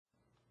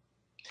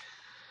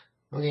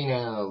Okay,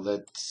 now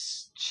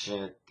let's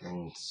check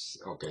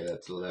okay,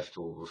 that's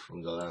leftover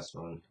from the last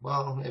one.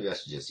 Well, maybe I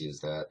should just use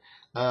that.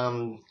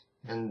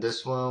 And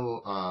this one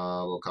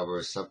will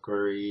cover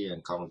subquery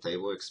and common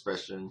table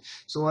expression.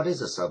 So what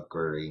is a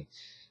subquery?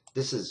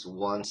 This is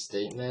one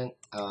statement.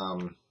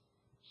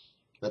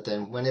 But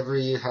then whenever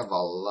you have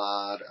a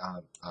lot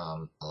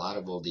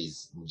of all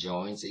these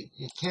joins, it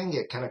can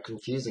get kind of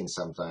confusing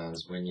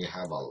sometimes when you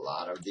have a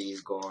lot of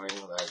these going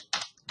like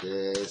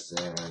this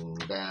and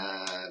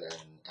that,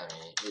 and I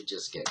mean it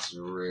just gets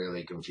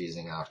really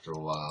confusing after a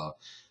while,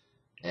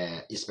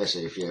 and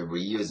especially if you're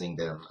reusing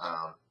them.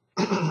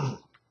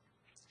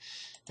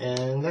 And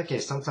in that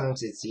case,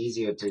 sometimes it's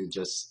easier to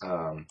just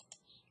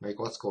make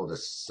what's called a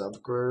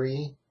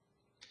subquery,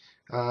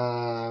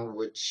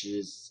 which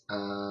is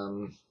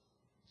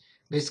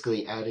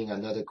basically adding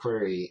another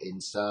query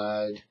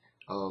inside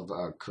of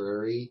a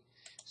query.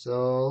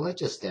 So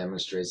let's just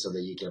demonstrate so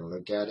that you can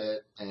look at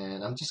it.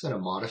 And I'm just going to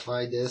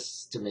modify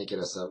this to make it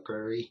a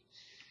subquery.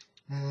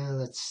 And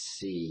let's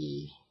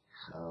see,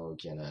 how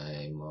can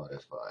I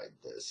modify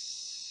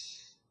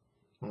this?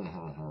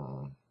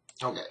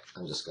 Okay,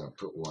 I'm just going to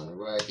put one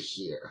right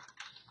here.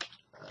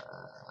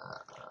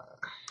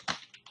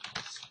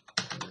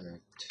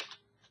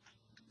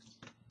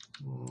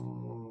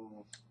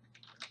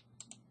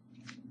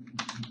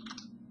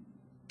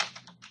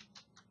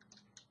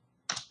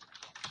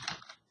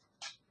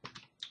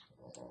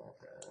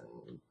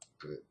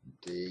 Put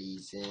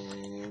these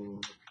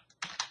in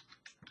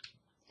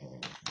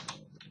and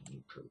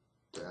put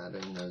that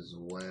in as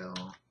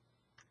well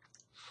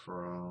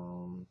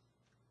from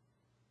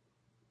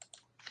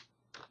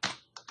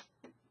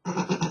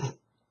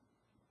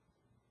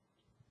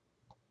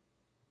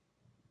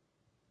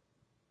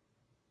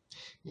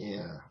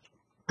yeah.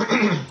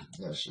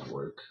 That should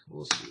work.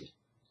 We'll see.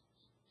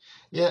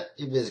 Yeah,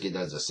 it basically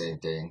does the same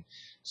thing.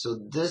 So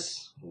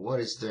this, what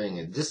it's doing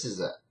is this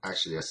is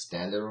actually a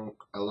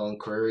standalone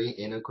query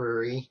in a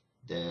query.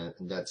 Then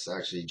that's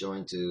actually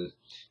joined to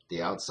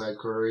the outside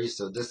query.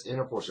 So this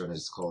inner portion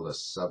is called a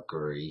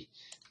subquery.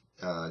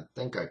 I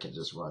think I can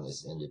just run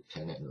this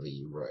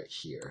independently right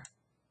here.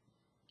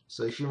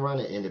 So if you run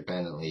it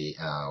independently,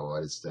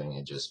 what it's doing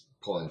is just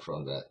pulling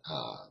from that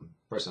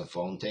person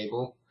phone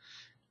table.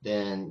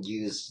 Then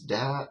use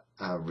that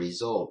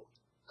result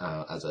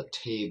as a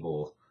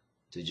table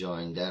to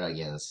join that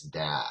against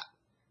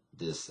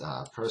this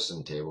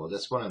person table.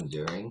 That's what I'm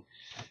doing,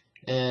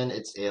 and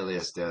it's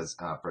aliased as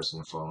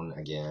person phone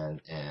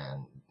again,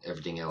 and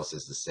everything else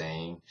is the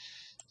same.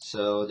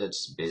 So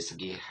that's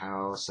basically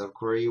how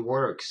subquery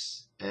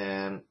works.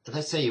 And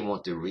let's say you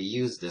want to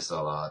reuse this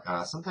a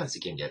lot. Sometimes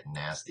it can get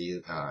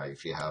nasty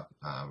if you have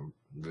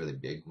really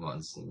big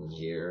ones in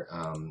here,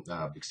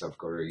 big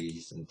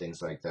subqueries and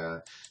things like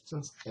that.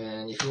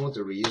 And if you want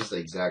to reuse the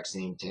exact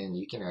same thing,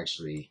 you can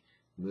actually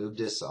move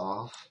this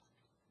off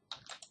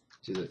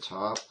to the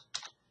top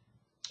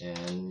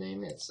and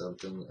name it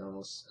something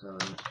else.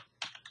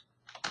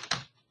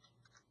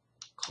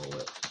 Call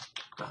it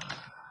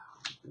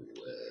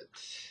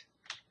width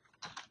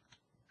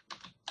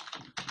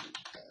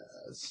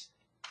as.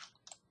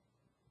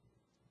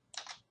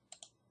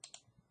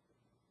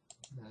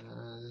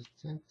 I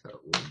think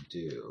that will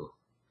do.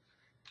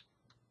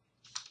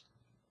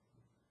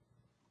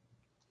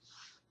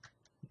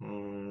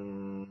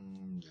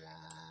 And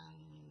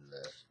then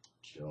left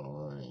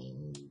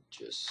join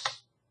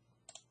just.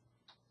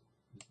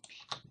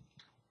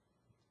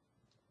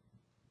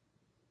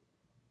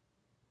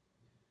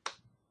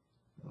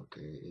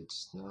 Okay,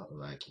 it's not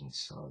liking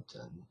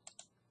something.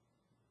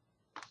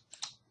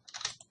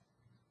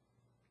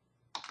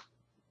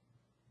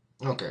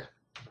 Okay,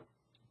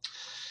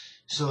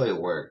 so it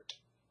worked.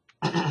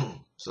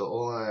 So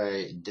all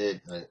I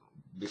did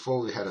before,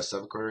 we had a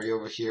subquery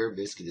over here,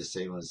 basically the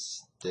same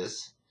as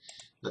this,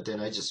 but then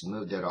I just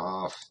moved it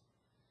off.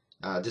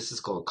 This is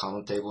called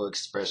common table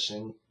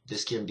expression.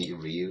 This can be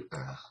reused.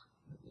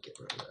 Let me get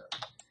rid of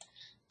that.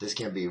 This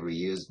can be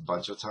reused a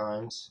bunch of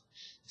times.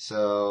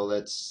 So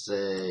let's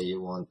say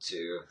you want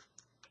to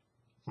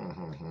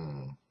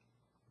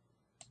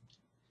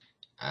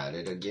add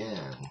it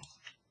again.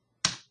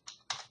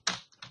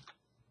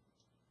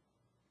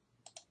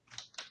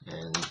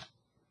 And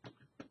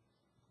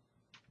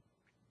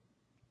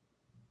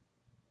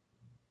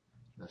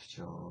left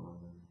join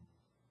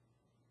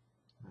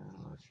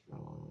and left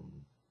join.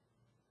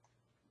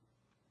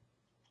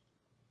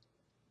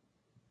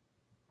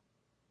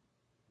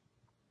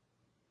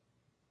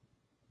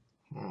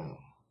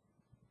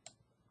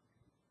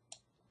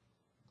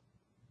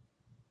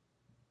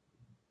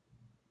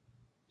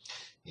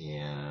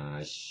 Yeah,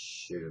 I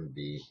shouldn't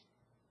be.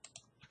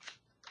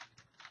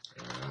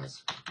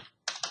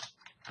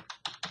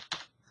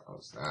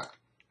 How's that?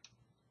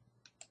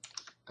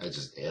 I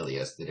just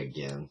aliased it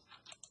again.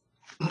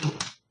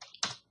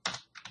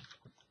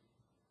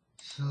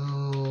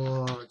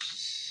 So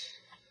just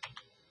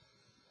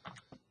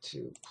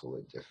to pull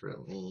it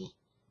differently,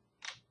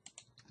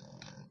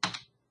 and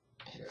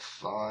hit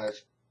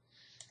 5.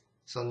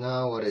 So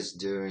now what it's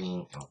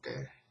doing?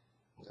 Okay,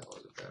 that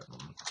was a bad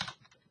one.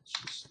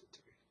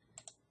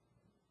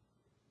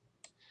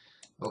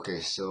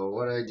 Okay, so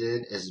what I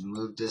did is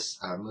move this,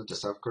 move the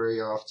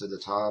subquery off to the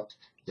top,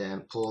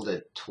 then pulled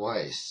it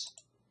twice.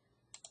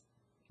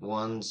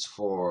 One's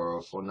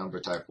for phone number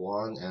type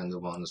 1 and the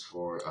one's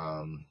for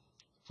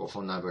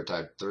phone number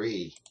type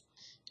 3.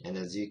 And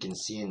as you can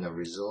see in the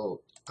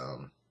result,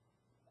 oh,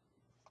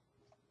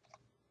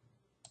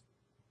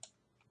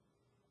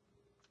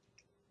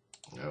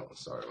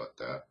 sorry about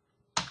that.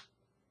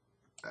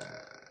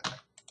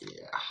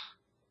 Yeah,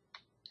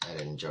 I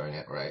didn't join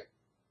it right.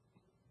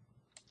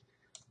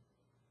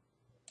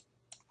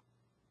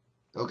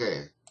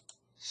 Okay,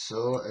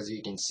 so as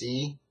you can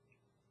see,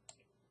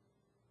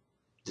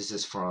 this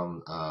is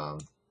from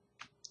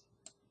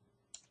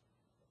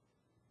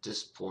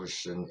this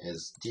portion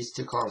is these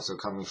two columns are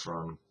coming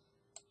from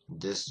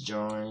this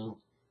join,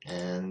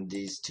 and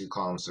these two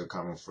columns are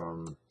coming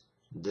from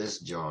this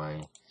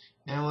join.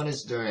 And what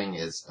it's doing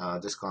is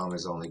this column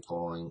is only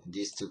pulling,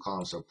 these two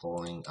columns are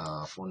pulling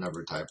phone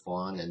number type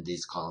 1, and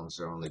these columns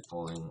are only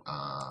pulling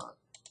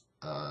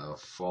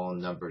phone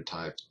number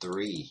type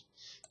 3.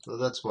 So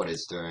that's what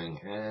it's doing,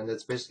 and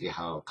that's basically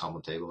how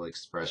common table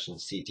expression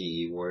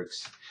CTE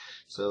works.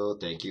 So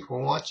thank you for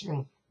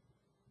watching.